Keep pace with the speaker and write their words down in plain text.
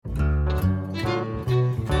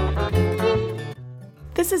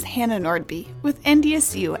This is Hannah Nordby with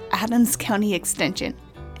NDSU Adams County Extension,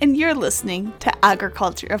 and you're listening to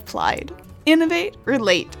Agriculture Applied. Innovate,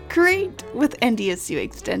 relate, create with NDSU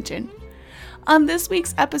Extension. On this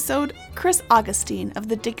week's episode, Chris Augustine of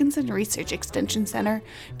the Dickinson Research Extension Center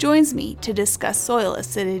joins me to discuss soil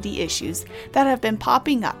acidity issues that have been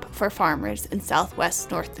popping up for farmers in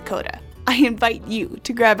southwest North Dakota. I invite you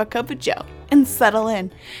to grab a cup of joe and settle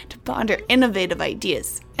in to ponder innovative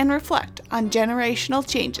ideas and reflect on generational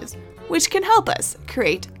changes which can help us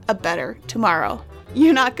create a better tomorrow.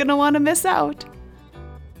 You're not going to want to miss out.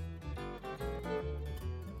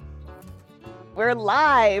 We're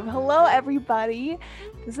live. Hello, everybody.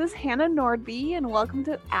 This is Hannah Nordby, and welcome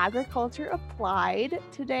to Agriculture Applied.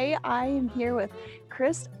 Today, I am here with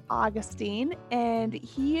Chris Augustine, and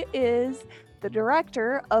he is the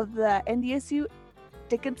director of the NDSU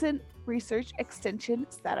Dickinson Research Extension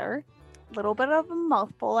Center. A little bit of a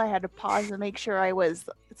mouthful. I had to pause to make sure I was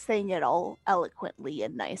saying it all eloquently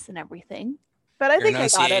and nice and everything. But I think I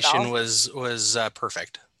got it all. was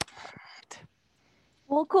perfect.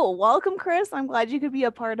 Well, cool. Welcome, Chris. I'm glad you could be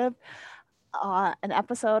a part of an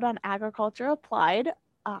episode on Agriculture Applied.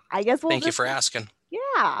 I guess Thank you for asking.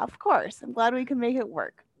 Yeah, of course. I'm glad we can make it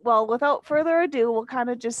work. Well, without further ado, we'll kind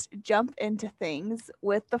of just jump into things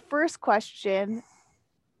with the first question.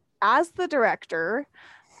 As the director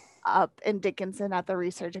up in Dickinson at the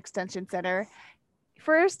Research Extension Center,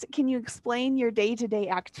 first, can you explain your day-to-day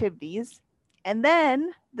activities? And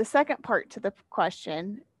then the second part to the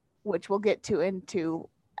question, which we'll get to into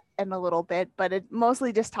in a little bit, but it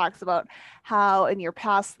mostly just talks about how in your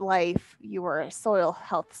past life you were a soil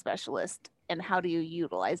health specialist and how do you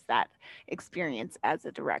utilize that experience as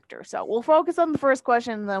a director. So we'll focus on the first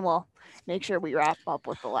question and then we'll make sure we wrap up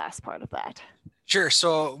with the last part of that. Sure.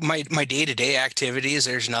 So my day-to-day activities,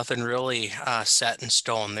 there's nothing really set in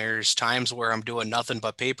stone. There's times where I'm doing nothing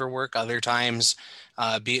but paperwork. Other times,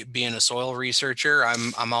 being a soil researcher,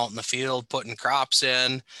 I'm out in the field putting crops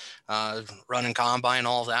in, running combine,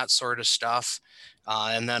 all that sort of stuff.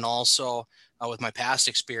 And then also with my past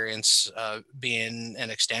experience being an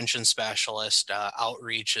extension specialist,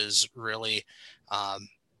 outreach is really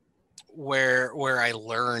where I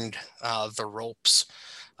learned the ropes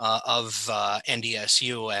of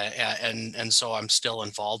NDSU, and so I'm still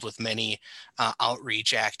involved with many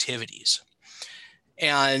outreach activities.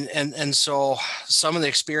 And so some of the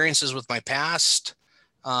experiences with my past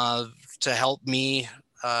to help me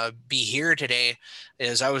be here today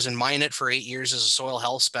is I was in Minot for 8 years as a soil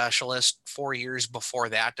health specialist. 4 years before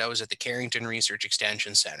that, I was at the Carrington Research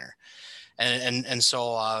Extension Center. And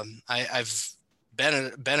so I've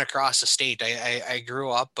been across the state. I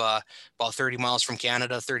grew up about 30 miles from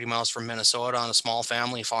Canada, 30 miles from Minnesota on a small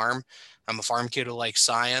family farm. I'm a farm kid who likes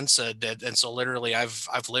science, and so literally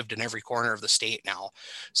I've lived in every corner of the state now.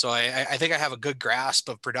 So I think I have a good grasp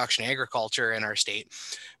of production agriculture in our state.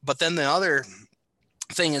 But then the other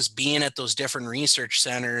thing is being at those different research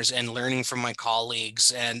centers and learning from my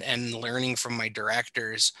colleagues and learning from my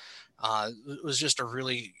directors. It was just a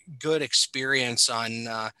really good experience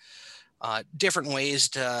on different ways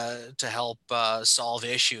to help solve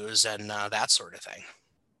issues and that sort of thing.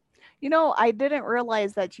 You know, I didn't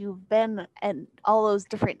realize that you've been in all those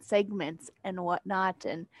different segments and whatnot,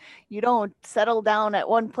 and you don't settle down at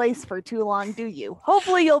one place for too long, do you?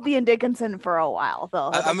 Hopefully you'll be in Dickinson for a while, though.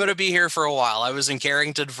 I'm going to be here for a while. I was in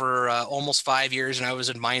Carrington for almost 5 years, and I was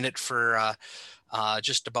in Minot for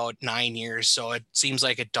just about 9 years. So it seems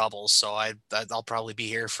like it doubles. So I'll probably be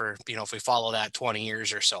here for, if we follow that, 20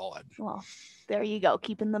 years or so. Well, there you go.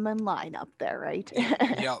 Keeping them in line up there, right?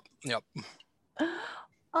 Yep.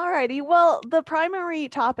 Alrighty. Well, the primary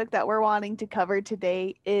topic that we're wanting to cover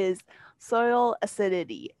today is soil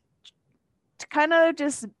acidity. To kind of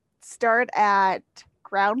just start at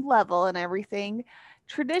ground level and everything,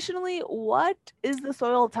 traditionally, what is the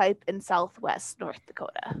soil type in southwest North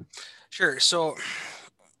Dakota? Sure. So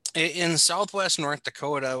in southwest North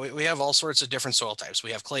Dakota, we have all sorts of different soil types.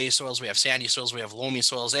 We have clay soils, we have sandy soils, we have loamy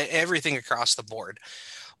soils, everything across the board.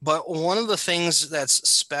 But one of the things that's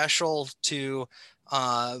special to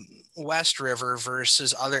West River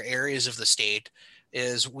versus other areas of the state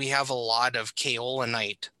is we have a lot of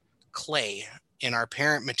kaolinite clay in our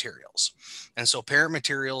parent materials. And so parent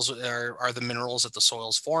materials are the minerals that the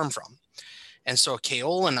soils form from. And so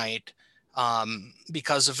kaolinite,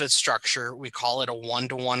 because of its structure, we call it a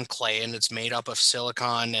 1-to-1 clay, and it's made up of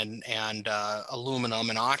silicon and aluminum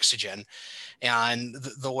and oxygen. And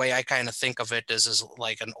the way I kind of think of it is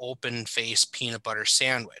like an open face peanut butter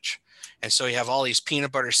sandwich. And so you have all these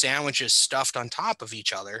peanut butter sandwiches stuffed on top of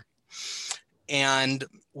each other. And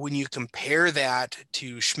when you compare that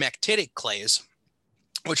to smectitic clays,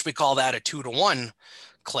 which we call that a 2-to-1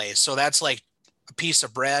 clay. So that's like a piece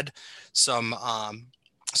of bread, some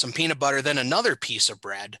peanut butter, then another piece of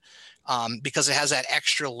bread. Because it has that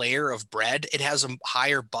extra layer of bread, it has a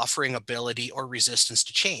higher buffering ability or resistance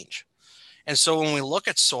to change. And so when we look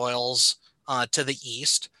at soils to the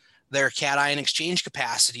east, their cation exchange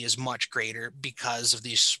capacity is much greater because of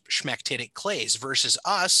these smectitic clays versus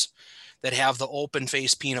us that have the open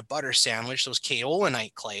face peanut butter sandwich, those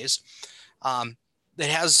kaolinite clays. It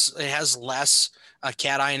has less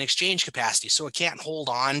cation exchange capacity, so it can't hold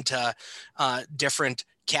on to different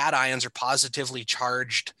cations or positively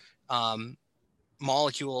charged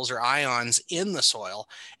molecules or ions in the soil.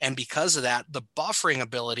 And because of that, the buffering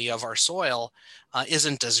ability of our soil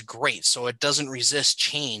isn't as great. So it doesn't resist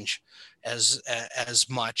change as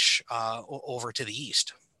much over to the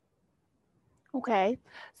east. Okay.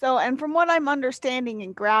 So, and from what I'm understanding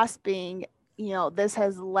and grasping, this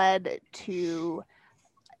has led to,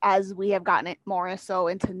 as we have gotten it more so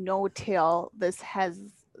into no-till, this has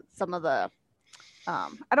some of the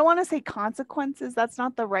I don't want to say consequences. That's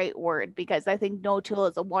not the right word, because I think no-till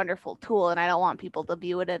is a wonderful tool and I don't want people to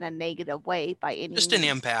view it in a negative way by any Just means. An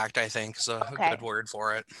impact, I think, is a good word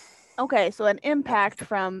for it. Okay, so an impact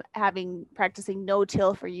from practicing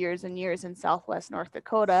no-till for years and years in Southwest North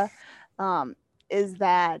Dakota is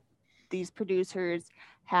that these producers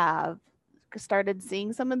have started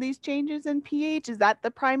seeing some of these changes in pH. Is that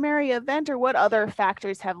the primary event, or what other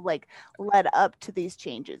factors have like led up to these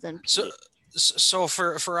changes in pH? So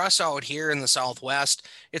for us out here in the Southwest,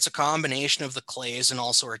 it's a combination of the clays and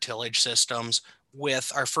also our tillage systems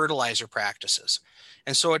with our fertilizer practices.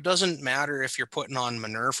 And so it doesn't matter if you're putting on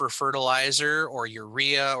manure for fertilizer or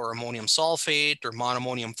urea or ammonium sulfate or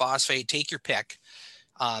monoammonium phosphate, take your pick.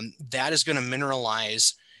 That is going to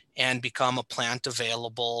mineralize and become a plant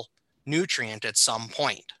available nutrient at some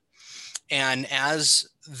point. And as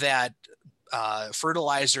that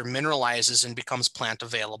fertilizer mineralizes and becomes plant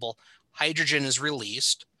available, hydrogen is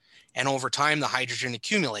released, and over time the hydrogen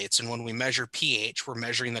accumulates. And when we measure pH, we're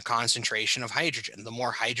measuring the concentration of hydrogen. The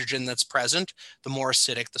more hydrogen that's present, the more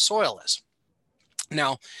acidic the soil is.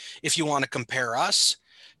 Now, if you want to compare us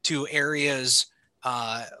to areas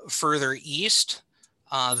further east,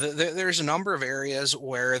 there's a number of areas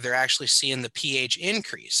where they're actually seeing the pH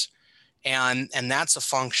increase, and that's a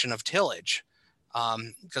function of tillage.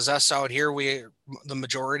 Because us out here, the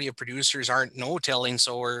majority of producers aren't no-tilling,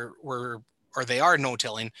 so they are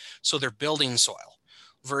no-tilling, so they're building soil.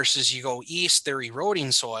 Versus you go east, they're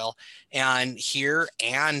eroding soil, and here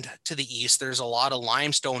and to the east, there's a lot of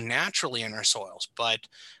limestone naturally in our soils, but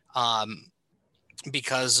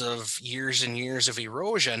because of years and years of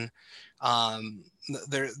erosion,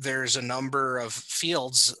 there's a number of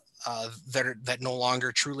fields that no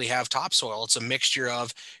longer truly have topsoil. It's a mixture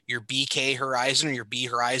of your BK horizon or your B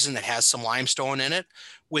horizon that has some limestone in it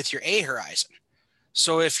with your A horizon.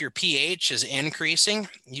 So if your pH is increasing,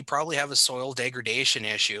 you probably have a soil degradation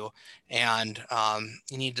issue, and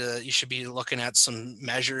you should be looking at some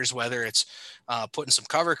measures, whether it's putting some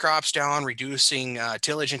cover crops down, reducing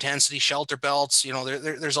tillage intensity, shelter belts.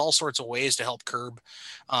 There's all sorts of ways to help curb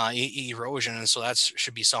erosion, and so that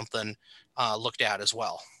should be something looked at as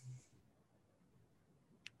well.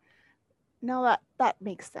 No, that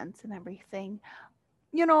makes sense and everything.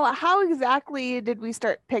 How exactly did we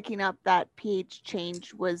start picking up that pH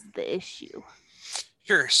change was the issue?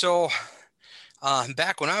 Sure. So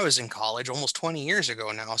back when I was in college, almost 20 years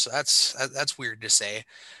ago now, so that's weird to say.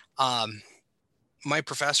 My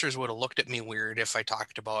professors would have looked at me weird if I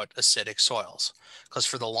talked about acidic soils, because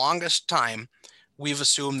for the longest time, we've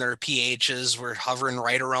assumed their pHs were hovering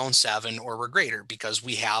right around 7 or were greater, because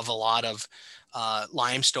we have a lot of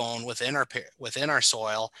limestone within our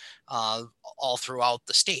soil all throughout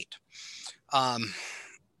the state.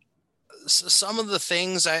 Some of the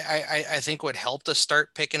things I think would help us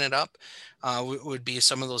start picking it up would be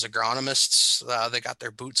some of those agronomists that got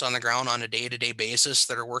their boots on the ground on a day-to-day basis,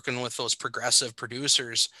 that are working with those progressive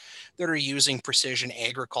producers that are using precision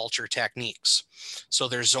agriculture techniques. So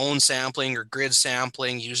they're zone sampling or grid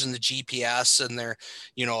sampling using the GPS, and they're,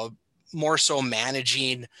 more so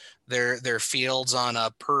managing their fields on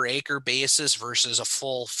a per acre basis versus a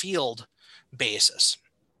full field basis.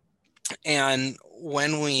 And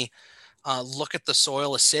when we look at the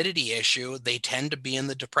soil acidity issue, they tend to be in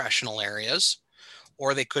the depressional areas,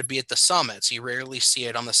 or they could be at the summits. You rarely see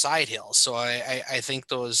it on the side hills. So I think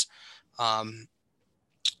those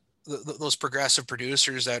progressive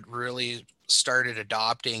producers that really started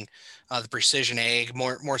adopting the precision ag,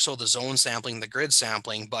 more so the zone sampling, the grid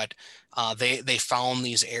sampling, but they found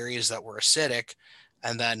these areas that were acidic,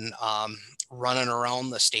 and then running around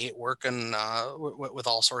the state working with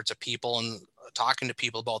all sorts of people and talking to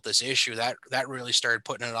people about this issue, that really started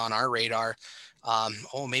putting it on our radar,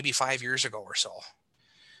 maybe 5 years ago or so.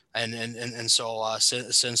 And so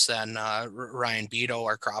since then, Ryan Beto,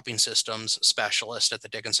 our cropping systems specialist at the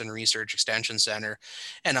Dickinson Research Extension Center,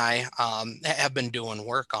 and I have been doing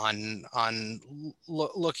work on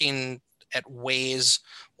looking at ways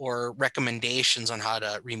or recommendations on how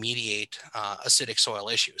to remediate acidic soil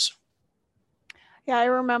issues. Yeah, I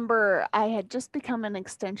remember I had just become an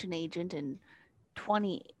extension agent in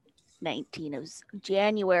 2019. It was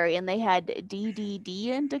January, and they had DDD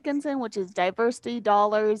in Dickinson, which is diversity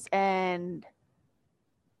dollars and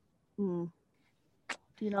do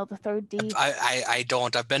you know the third D? I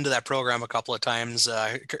don't. I've been to that program a couple of times.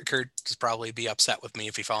 Kurt would probably be upset with me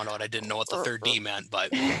if he found out I didn't know what the third D meant,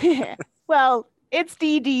 but well, it's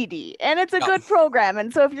DDD, and it's a good program.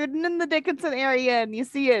 And so if you're in the Dickinson area and you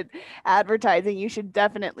see it advertising, you should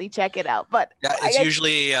definitely check it out. But yeah, it's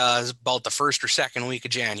usually about the first or second week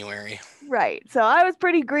of January. Right. So I was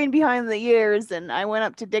pretty green behind the ears, and I went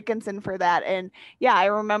up to Dickinson for that. And yeah, I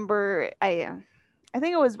remember I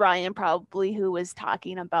think it was Ryan probably who was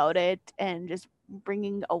talking about it and just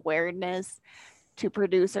bringing awareness to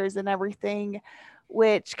producers and everything,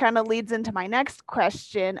 which kind of leads into my next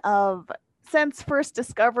question of, since first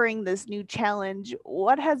discovering this new challenge,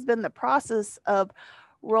 what has been the process of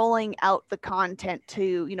rolling out the content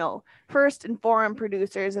to, first inform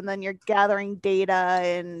producers, and then you're gathering data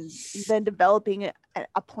and then developing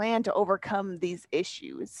a plan to overcome these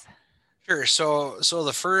issues? Sure. So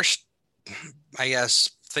the first, I guess,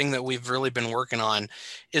 thing that we've really been working on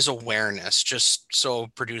is awareness, just so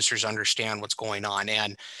producers understand what's going on.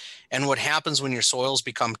 And what happens when your soils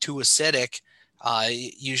become too acidic,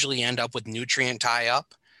 usually end up with nutrient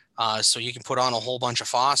tie-up. So you can put on a whole bunch of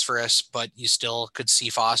phosphorus, but you still could see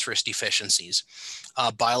phosphorus deficiencies.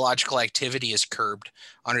 Biological activity is curbed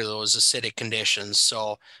under those acidic conditions.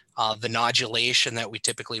 So the nodulation that we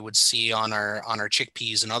typically would see on our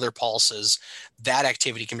chickpeas and other pulses, that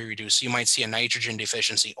activity can be reduced. So you might see a nitrogen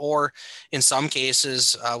deficiency, or in some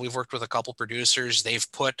cases, we've worked with a couple producers,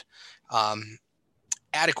 they've put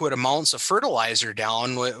adequate amounts of fertilizer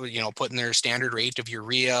down, putting their standard rate of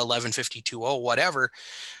urea, 1152O, whatever,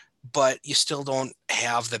 but you still don't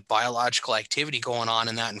have the biological activity going on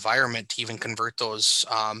in that environment to even convert those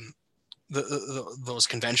those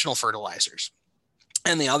conventional fertilizers.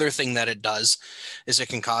 And the other thing that it does is it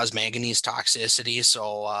can cause manganese toxicity.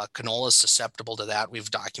 So canola is susceptible to that. We've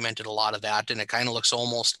documented a lot of that, and it kind of looks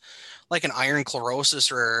almost like an iron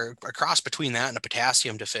chlorosis or a cross between that and a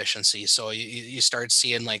potassium deficiency. So you start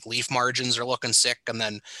seeing like leaf margins are looking sick, and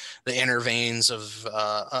then the inner veins of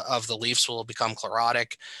the leaves will become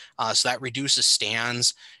chlorotic. So that reduces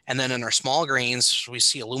stands. And then in our small grains, we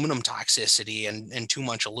see aluminum toxicity, and too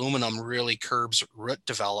much aluminum really curbs root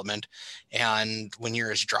development. And when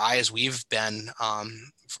you're as dry as we've been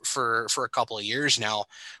for a couple of years now,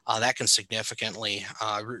 that can significantly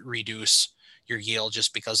reduce your yield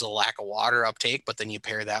just because of the lack of water uptake. But then you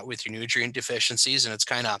pair that with your nutrient deficiencies, and it's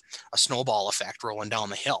kind of a snowball effect rolling down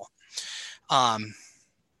the hill. I'm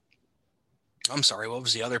sorry, what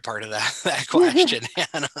was the other part of that question,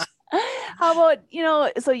 Hannah? How about,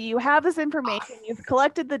 so you have this information, you've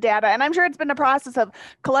collected the data, and I'm sure it's been a process of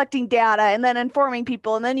collecting data and then informing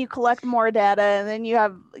people, and then you collect more data, and then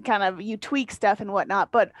you tweak stuff and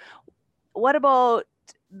whatnot. But what about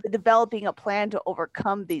developing a plan to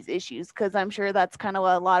overcome these issues? Because I'm sure that's kind of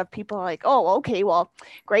what a lot of people are like, oh, okay, well,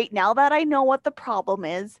 great. Now that I know what the problem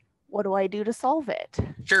is, what do I do to solve it?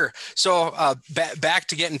 Sure. So back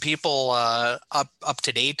to getting people up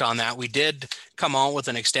to date on that, we did come out with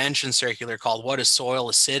an extension circular called "What is Soil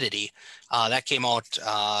Acidity?" That came out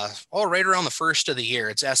right around the first of the year.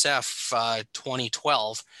 It's SF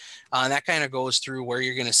 2012. That kind of goes through where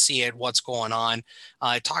you're going to see it, what's going on.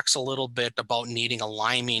 It talks a little bit about needing a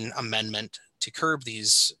liming amendment to curb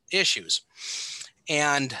these issues.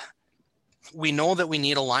 And we know that we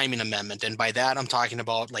need a liming amendment. And by that, I'm talking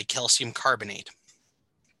about like calcium carbonate.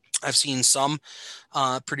 I've seen some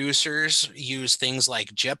producers use things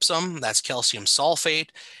like gypsum, that's calcium sulfate.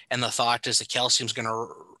 And the thought is the calcium is going to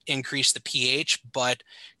increase the pH, but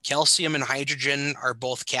calcium and hydrogen are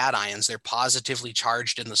both cations. They're positively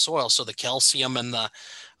charged in the soil. So the calcium and the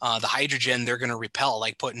hydrogen, they're going to repel,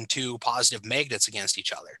 like putting two positive magnets against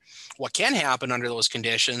each other. What can happen under those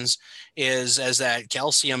conditions is as that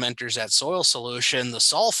calcium enters that soil solution, the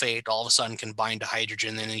sulfate all of a sudden can bind to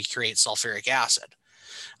hydrogen and then you create sulfuric acid.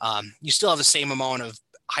 You still have the same amount of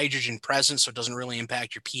hydrogen present, so it doesn't really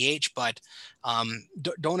impact your pH, but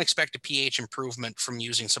don't expect a pH improvement from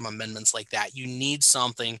using some amendments like that. You need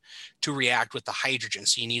something to react with the hydrogen,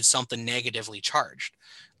 so you need something negatively charged.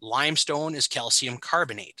 Limestone is calcium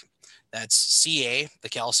carbonate. That's Ca, the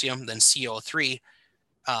calcium, then CO3.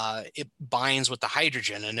 It binds with the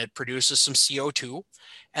hydrogen and it produces some CO2,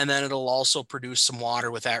 and then it'll also produce some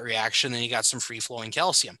water with that reaction, and you got some free-flowing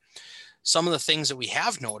calcium. Some of the things that we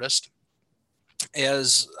have noticed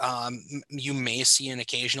is you may see an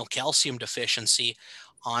occasional calcium deficiency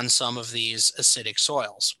on some of these acidic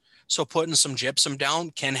soils. So putting some gypsum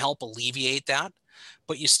down can help alleviate that,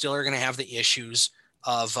 but you still are going to have the issues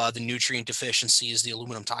of the nutrient deficiencies, the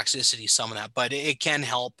aluminum toxicity, some of that, but it can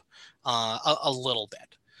help a little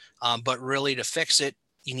bit. But really to fix it,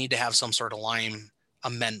 you need to have some sort of lime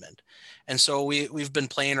amendment. And so we've been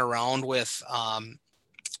playing around with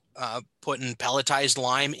putting pelletized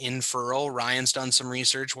lime in furrow. Ryan's done some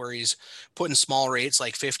research where he's putting small rates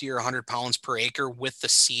like 50 or 100 pounds per acre with the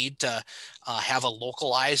seed to have a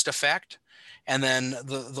localized effect. And then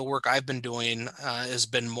the work I've been doing has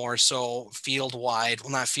been more so field wide,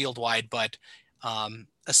 well, not field wide, but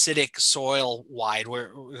acidic soil wide,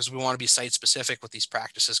 because we want to be site specific with these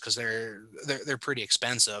practices because they're pretty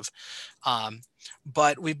expensive.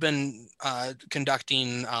 But we've been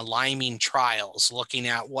conducting liming trials, looking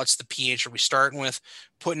at what's the pH are we starting with,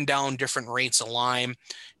 putting down different rates of lime,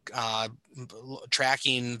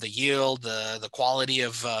 tracking the yield, the quality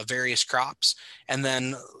of various crops, and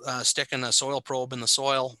then sticking a soil probe in the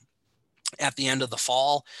soil at the end of the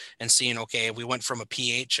fall and seeing, okay, we went from a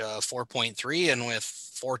pH of 4.3 and with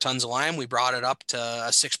 4 tons of lime, we brought it up to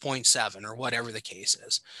a 6.7 or whatever the case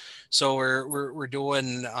is. So we're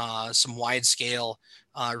doing some wide scale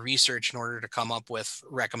research in order to come up with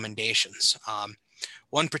recommendations.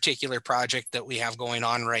 One particular project that we have going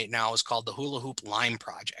on right now is called the Hula Hoop Lime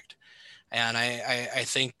Project. And I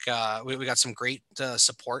think we got some great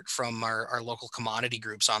support from our local commodity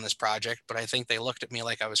groups on this project, but I think they looked at me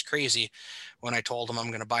like I was crazy when I told them I'm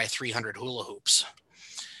going to buy 300 hula hoops.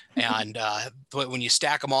 And when you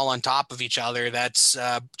stack them all on top of each other, that's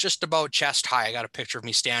just about chest high. I got a picture of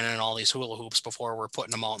me standing in all these hula hoops before we're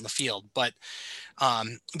putting them out in the field. But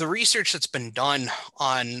the research that's been done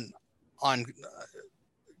on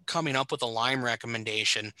coming up with a lime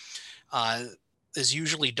recommendation is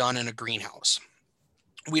usually done in a greenhouse.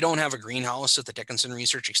 We don't have a greenhouse at the Dickinson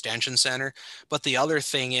Research Extension Center, but the other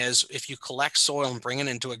thing is if you collect soil and bring it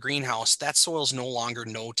into a greenhouse, that soil is no longer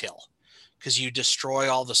no-till because you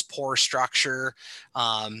destroy all this pore structure,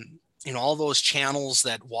 all those channels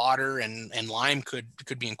that water and lime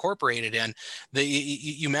could be incorporated in.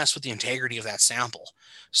 You mess with the integrity of that sample.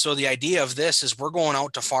 So the idea of this is we're going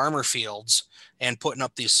out to farmer fields and putting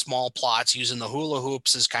up these small plots using the hula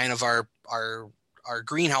hoops as kind of our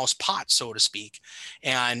greenhouse pot, so to speak,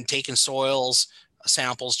 and taking soils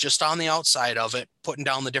samples just on the outside of it, putting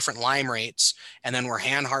down the different lime rates, and then we're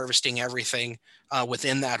hand harvesting everything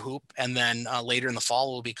within that hoop. And then later in the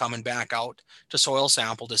fall, we'll be coming back out to soil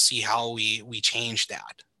sample to see how we change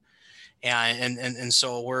that. And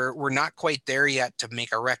so we're not quite there yet to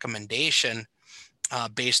make a recommendation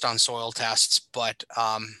based on soil tests, but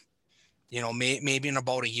maybe in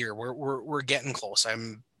about a year, we're getting close.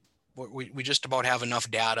 We just about have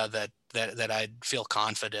enough data that I'd feel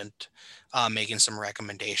confident making some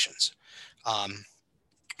recommendations.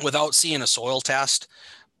 Without seeing a soil test,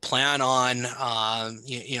 plan on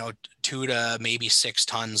 2 to maybe 6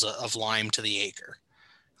 tons of lime to the acre.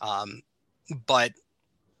 But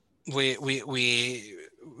we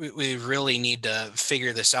really need to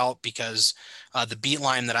figure this out because the beet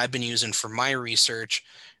lime that I've been using for my research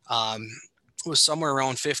was somewhere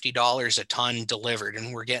around $50 a ton delivered,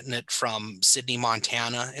 and we're getting it from Sidney,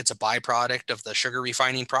 Montana. It's a byproduct of the sugar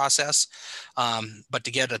refining process. But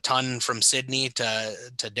to get a ton from Sidney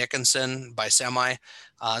to Dickinson by semi,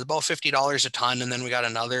 about $50 a ton, and then we got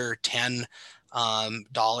another $10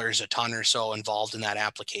 a ton or so involved in that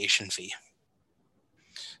application fee.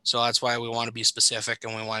 So that's why we want to be specific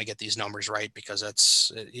and we want to get these numbers right, because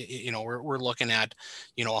that's, we're looking at,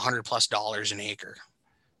 $100+ an acre.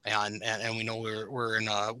 And we know we're in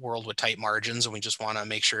a world with tight margins, and we just want to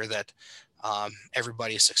make sure that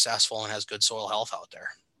everybody is successful and has good soil health out there.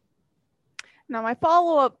 Now, my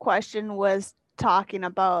follow-up question was talking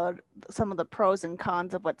about some of the pros and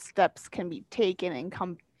cons of what steps can be taken in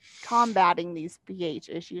combating these pH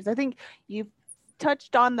issues. I think you've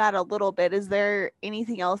touched on that a little bit. Is there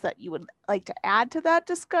anything else that you would like to add to that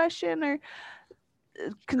discussion, or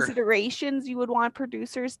considerations you would want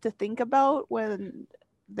producers to think about when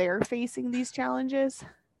they're facing these challenges?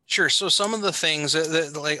 Sure. So some of the things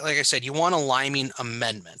like I said, you want a liming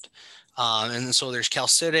amendment. And so there's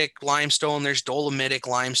calcitic limestone, there's dolomitic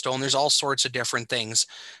limestone, there's all sorts of different things.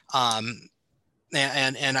 Um,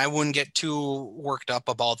 and I wouldn't get too worked up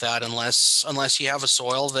about that unless you have a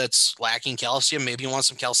soil that's lacking calcium. Maybe you want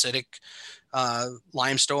some calcitic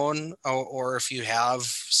limestone, or if you have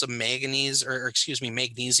some manganese or excuse me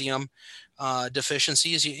magnesium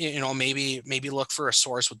deficiencies, you know, maybe look for a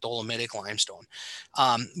source with dolomitic limestone.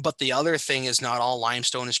 But the other thing is not all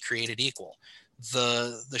limestone is created equal.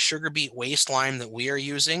 The sugar beet waste lime that we are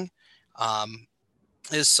using um,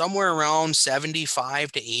 is somewhere around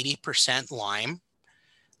 75 to 80% lime.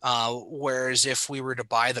 Whereas if we were to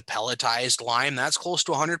buy the pelletized lime, that's close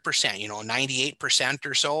to 100%, you know, 98%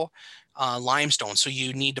 or so limestone. So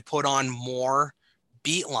you need to put on more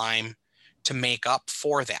beet lime to make up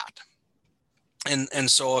for that. And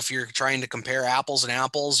so if you're trying to compare apples and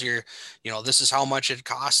apples, you know, this is how much it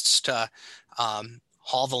costs to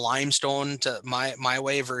haul the limestone to my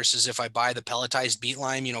way versus if I buy the pelletized beet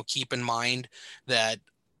lime, you know, keep in mind that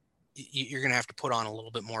you're going to have to put on a little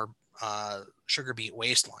bit more sugar beet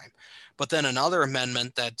waste lime. But then another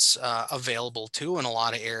amendment that's available too in a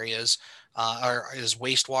lot of areas is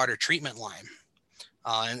wastewater treatment lime.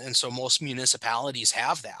 And so most municipalities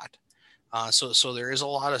have that. So there is a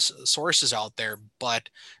lot of sources out there, but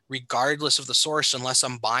regardless of the source, unless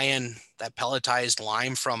I'm buying that pelletized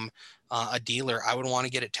lime from a dealer, I would want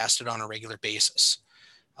to get it tested on a regular basis.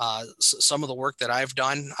 Some of the work that I've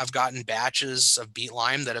done, I've gotten batches of beet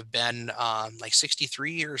lime that have been like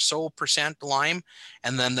 63 or so percent lime,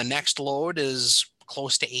 and then the next load is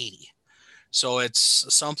close to 80. So it's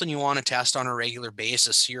something you want to test on a regular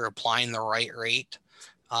basis. So you're applying the right rate,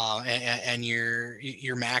 and you're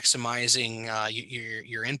maximizing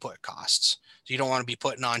your input costs. So you don't want to be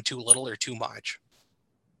putting on too little or too much.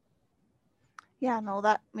 Yeah, no,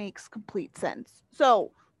 that makes complete sense.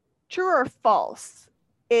 So, true or false?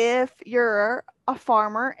 If you're a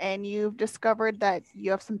farmer and you've discovered that you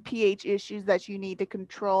have some pH issues that you need to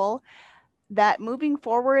control, that moving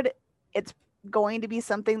forward, it's going to be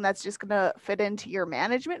something that's just going to fit into your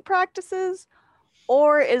management practices?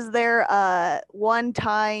 Or is there a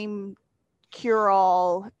one-time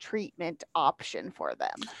cure-all treatment option for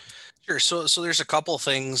them? Sure. So there's a couple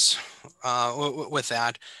things with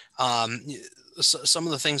that. Some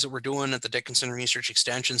of the things that we're doing at the Dickinson Research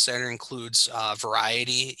Extension Center includes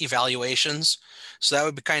variety evaluations. So that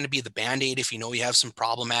would kind of be the Band-Aid if you know you have some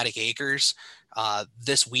problematic acres.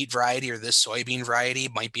 This wheat variety or this soybean variety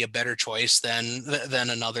might be a better choice than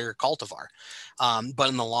another cultivar. But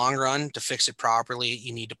in the long run, to fix it properly,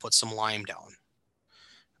 you need to put some lime down.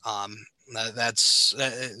 That's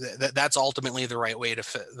ultimately the right way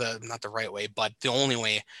to not the right way, but the only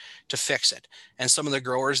way to fix it. And some of the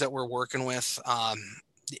growers that we're working with,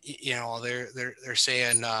 you know, they're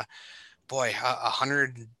saying, boy,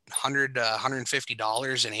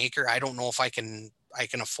 $150 an acre. I don't know if I can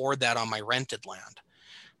afford that on my rented land.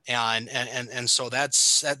 And so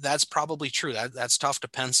that's probably true. That's tough to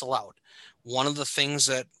pencil out. One of the things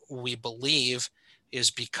that we believe is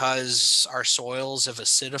because our soils have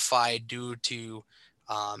acidified due to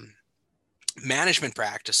management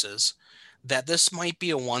practices, that this might be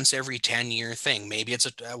a once every 10-year thing. Maybe it's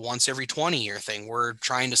a once every 20-year thing. We're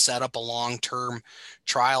trying to set up a long-term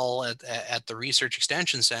trial at the Research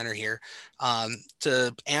Extension Center here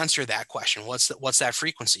to answer that question. What's that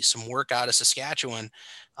frequency? Some work out of Saskatchewan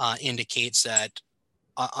indicates that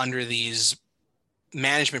under these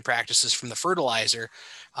management practices from the fertilizer,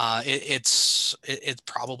 it's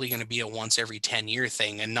probably going to be a once every 10-year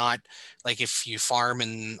thing, and not like if you farm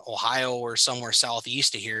in Ohio or somewhere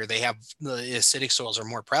southeast of here, they have the acidic soils are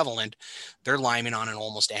more prevalent. They're liming on an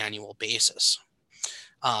almost annual basis.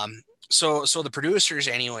 So the producers,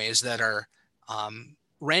 anyways, that are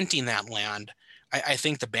renting that land, I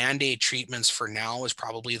think the Band-Aid treatments for now is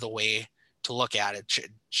probably the way to look at it.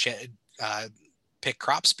 Pick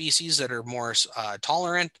crop species that are more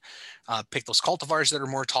tolerant, pick those cultivars that are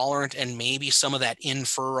more tolerant, and maybe some of that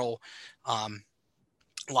in-furrow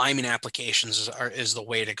liming applications is the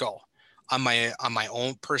way to go. On my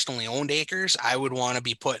own personally owned acres, I would want to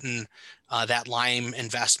be putting that lime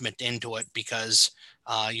investment into it, because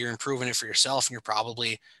you're improving it for yourself, and you're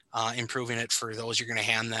probably improving it for those you're going to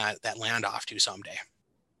hand that land off to someday.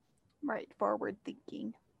 Right, forward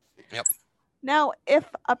thinking. Yep. Now, if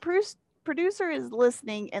a producer is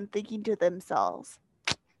listening and thinking to themselves,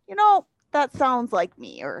 you know, that sounds like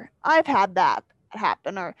me, or I've had that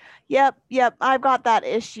happen, or yep, I've got that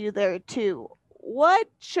issue there too. What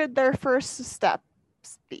should their first steps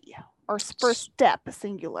be, or first step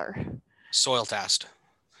singular? Soil test.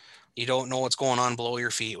 You don't know what's going on below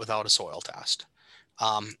your feet without a soil test.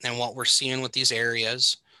 And what we're seeing with these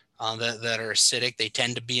areas that are acidic, they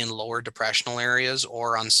tend to be in lower depressional areas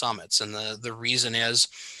or on summits. And the reason is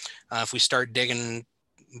if we start digging,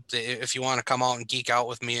 if you want to come out and geek out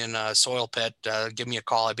with me in a soil pit, give me a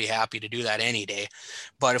call. I'd be happy to do that any day.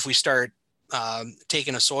 But if we start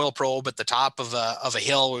taking a soil probe at the top of a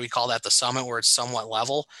hill, where we call that the summit, where it's somewhat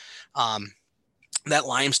level, that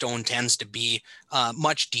limestone tends to be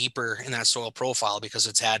much deeper in that soil profile because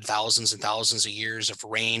it's had thousands and thousands of years of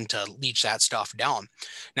rain to leach that stuff down.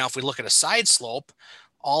 Now, if we look at a side slope,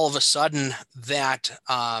 all of a sudden that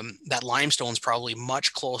that limestone is probably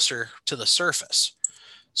much closer to the surface.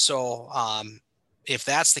 So if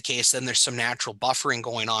that's the case, then there's some natural buffering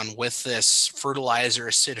going on with this fertilizer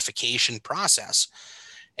acidification process.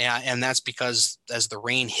 And that's because as the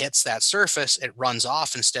rain hits that surface, it runs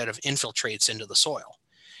off instead of infiltrates into the soil.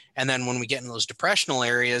 And then when we get in those depressional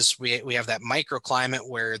areas, we have that microclimate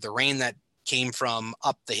where the rain that came from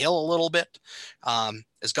up the hill a little bit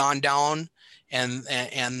has gone down, and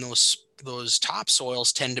those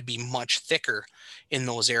topsoils tend to be much thicker in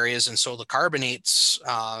those areas. And so the carbonates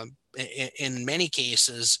in many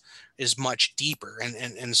cases is much deeper.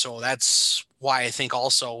 And so that's why I think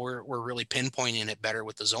also we're really pinpointing it better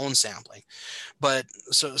with the zone sampling. But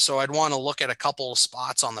so I'd want to look at a couple of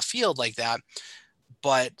spots on the field like that,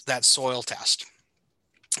 but that soil test.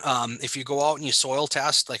 If you go out and you soil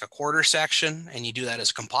test like a quarter section and you do that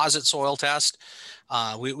as a composite soil test,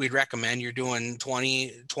 we'd recommend you're doing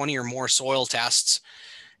 20 or more soil tests.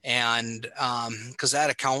 And because that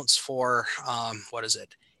accounts for,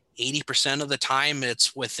 80% of the time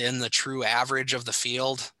it's within the true average of the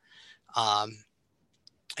field.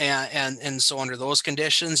 And so under those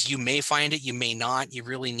conditions, you may find it, you may not. You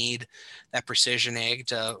really need that precision ag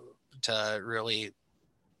to really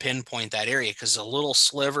pinpoint that area, because a little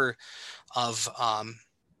sliver of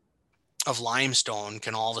limestone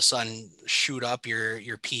can all of a sudden shoot up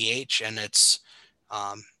your pH, and it's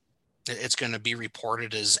going to be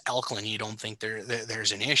reported as alkaline. You don't think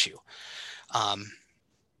there's an issue.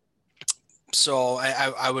 So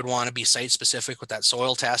I would want to be site specific with that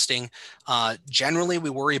soil testing. Generally, we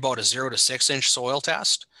worry about a 0 to 6 inch soil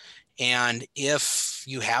test. And if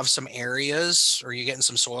you have some areas or you're getting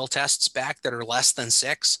some soil tests back that are less than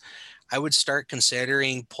 6, I would start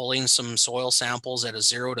considering pulling some soil samples at a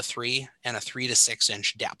 0 to 3 and a 3 to 6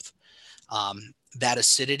 inch depth. That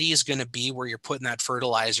acidity is going to be where you're putting that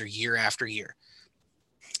fertilizer year after year.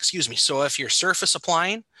 Excuse me. So if you're surface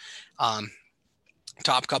applying,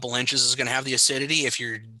 top couple inches is going to have the acidity. If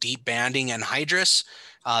you're deep banding anhydrous,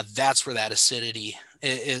 that's where that acidity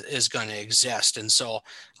is going to exist. And so,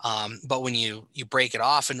 but when you break it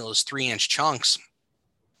off into those 3-inch chunks,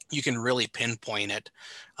 you can really pinpoint it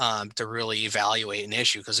to really evaluate an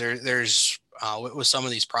issue. Because there's with some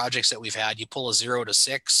of these projects that we've had, you pull a 0 to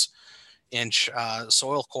 6 inch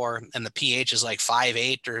soil core and the pH is like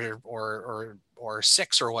 5.8 or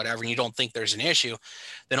 6 or whatever, and you don't think there's an issue.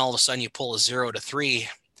 Then all of a sudden you pull a 0 to 3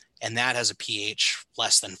 and that has a pH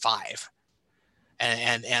less than 5.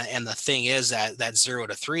 And the thing is that 0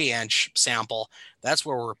 to 3 inch sample, that's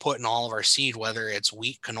where we're putting all of our seed, whether it's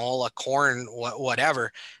wheat, canola, corn,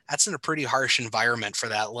 whatever. That's in a pretty harsh environment for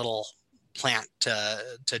that little plant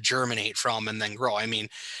to germinate from and then grow. I mean,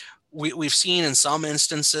 we've seen in some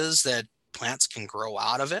instances that plants can grow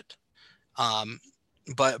out of it,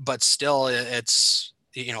 but still it's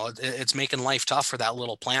making life tough for that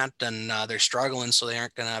little plant, and they're struggling, so they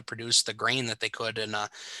aren't going to produce the grain that they could in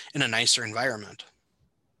a nicer environment.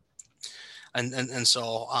 And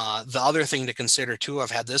so the other thing to consider too,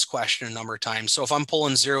 I've had this question a number of times. So if I'm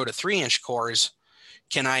pulling 0 to 3 inch cores,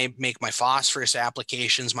 can I make my phosphorus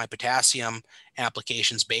applications, my potassium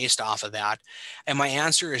applications based off of that? And my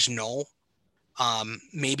answer is no.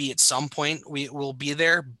 Maybe at some point we will be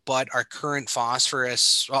there, but our current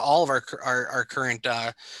phosphorus, all of our current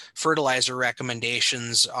fertilizer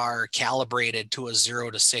recommendations are calibrated to a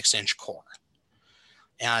 0 to 6 inch core.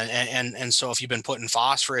 And so if you've been putting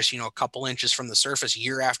phosphorus, a couple inches from the surface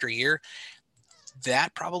year after year,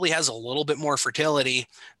 that probably has a little bit more fertility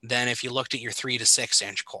than if you looked at your 3 to 6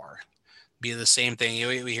 inch core. Be the same thing.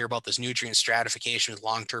 We hear about this nutrient stratification with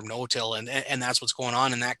long-term no-till, and that's what's going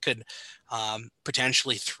on, and that could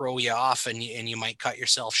potentially throw you off, and you might cut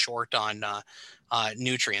yourself short on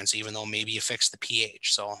nutrients, even though maybe you fix the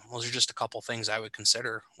pH. So those are just a couple things I would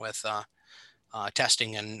consider with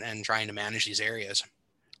testing and trying to manage these areas.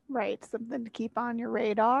 Right, something to keep on your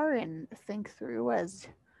radar and think through as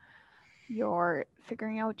you're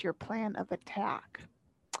figuring out your plan of attack.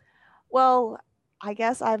 Well, I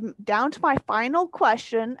guess I'm down to my final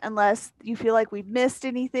question, unless you feel like we've missed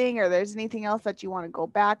anything or there's anything else that you want to go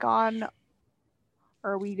back on.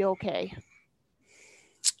 Or are we okay?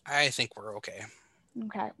 I think we're okay.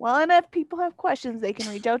 Okay. Well, and if people have questions, they can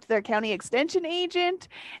reach out to their county extension agent,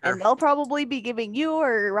 Sure. and they'll probably be giving you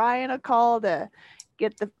or Ryan a call to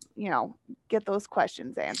get get those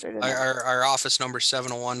questions answered. Our office number is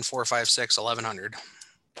 701-456-1100.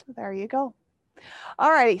 There you go.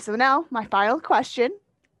 Alrighty, so now my final question,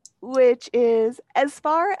 which is, as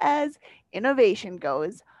far as innovation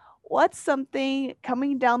goes, what's something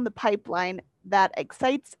coming down the pipeline that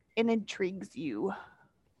excites and intrigues you?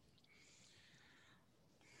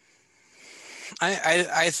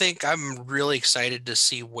 I think I'm really excited to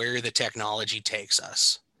see where the technology takes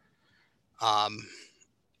us.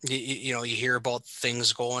 You hear about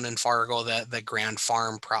things going in Fargo, the Grand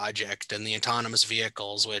Farm project and the autonomous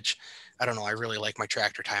vehicles, which I don't know. I really like my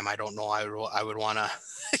tractor time. I don't know. I would want to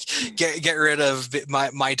get rid of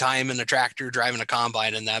my time in a tractor driving a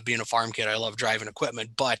combine and that being a farm kid. I love driving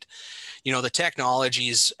equipment, but the technology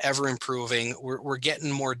is ever improving. We're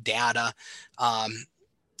getting more data,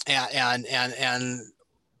 and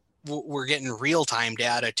we're getting real time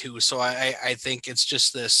data too. So I think it's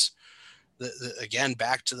just this. Again,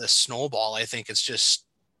 back to the snowball. I think it's just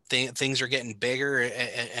things are getting bigger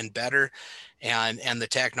and better, and the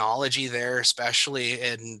technology there, especially,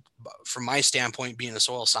 and from my standpoint, being a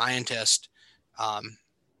soil scientist,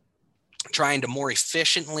 trying to more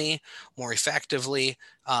efficiently, more effectively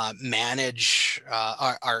manage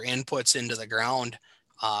our inputs into the ground.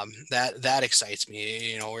 That excites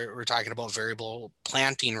me. We're talking about variable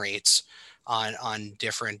planting rates on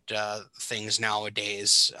different things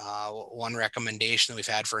nowadays. One recommendation that we've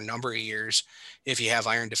had for a number of years, if you have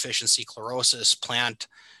iron deficiency chlorosis, plant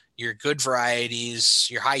your good varieties,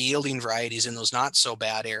 your high yielding varieties in those not so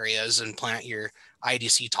bad areas, and plant your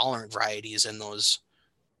IDC tolerant varieties in those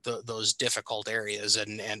difficult areas.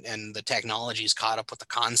 And the technology's caught up with the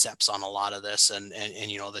concepts on a lot of this, and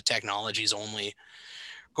the technology's only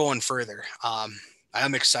going further.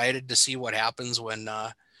 I'm excited to see what happens when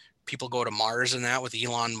people go to Mars and that with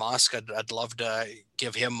Elon Musk. I'd love to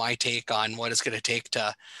give him my take on what it's going to take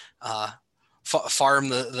to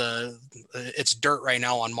farm it's dirt right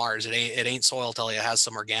now on Mars. It ain't soil till it has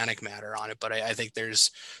some organic matter on it. But I think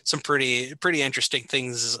there's some pretty interesting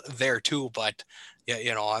things there too. But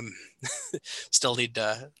I'm still need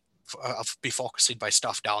to be focusing my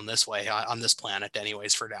stuff down this way on this planet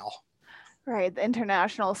anyways for now. Right. The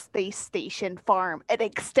International Space Station Farm, an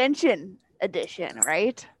extension edition,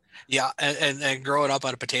 right? Yeah, and growing up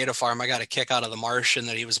on a potato farm, I got a kick out of the Martian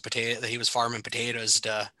that he was farming potatoes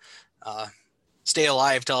to stay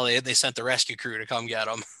alive till they sent the rescue crew to come get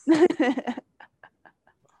him.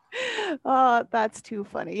 Oh, that's too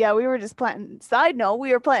funny. Yeah, we were just planting. Side note,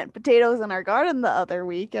 we were planting potatoes in our garden the other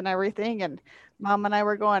week and everything, and Mom and I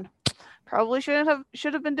were going, probably should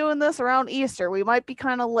have been doing this around Easter. We might be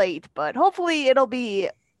kind of late, but hopefully it'll be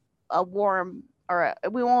a warm, or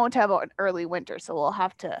we won't have an early winter, so we'll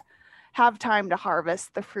have to have time to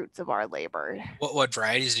harvest the fruits of our labor. What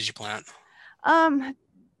varieties did you plant? I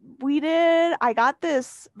got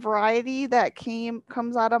this variety that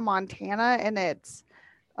comes out of Montana, and it's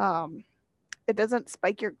it doesn't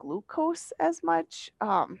spike your glucose as much.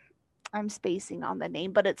 I'm spacing on the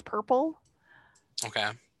name, but it's purple. Okay.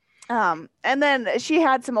 And then she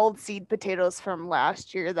had some old seed potatoes from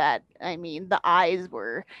last year that, the eyes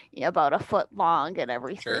were about a foot long and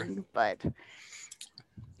everything. Sure. But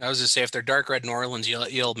I was just say, if they're dark red New Orleans,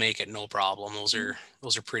 you'll make it no problem. Those are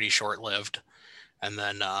pretty short lived. And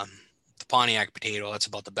then the Pontiac potato, that's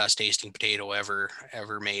about the best tasting potato ever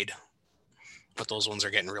made. But those ones are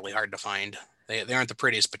getting really hard to find. They aren't the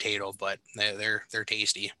prettiest potato, but they're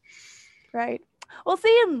tasty. Right. Well,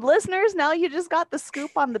 see, listeners, now you just got the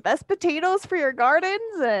scoop on the best potatoes for your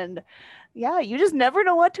gardens. And yeah, you just never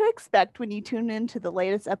know what to expect when you tune into the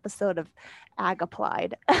latest episode of Ag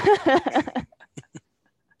Applied.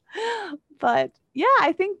 But yeah,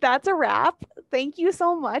 I think that's a wrap. Thank you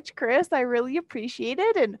so much, Chris. I really appreciate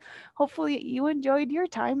it. And hopefully you enjoyed your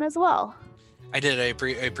time as well. I did. I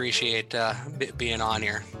appreciate being on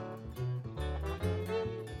here.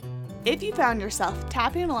 If you found yourself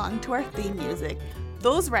tapping along to our theme music,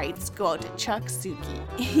 those rights go out to Chuck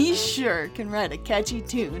Suki. He sure can write a catchy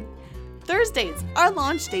tune. Thursdays are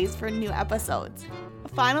launch days for new episodes. A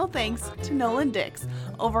final thanks to Nolan Dix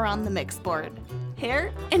over on the mix board.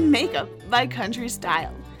 Hair and makeup by Country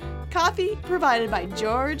Style. Coffee provided by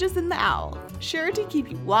George's and the Owl, sure to keep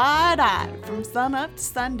you wide-eyed from sun up to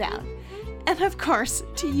sundown. And of course,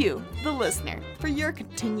 to you, the listener, for your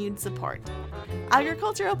continued support.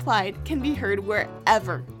 Agriculture Applied can be heard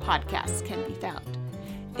wherever podcasts can be found.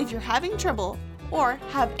 If you're having trouble or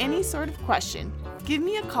have any sort of question, give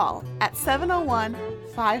me a call at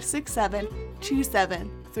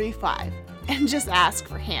 701-567-2735 and just ask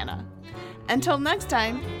for Hannah. Until next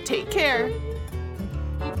time, take care.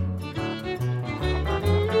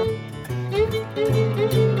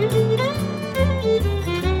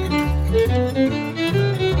 Thank you.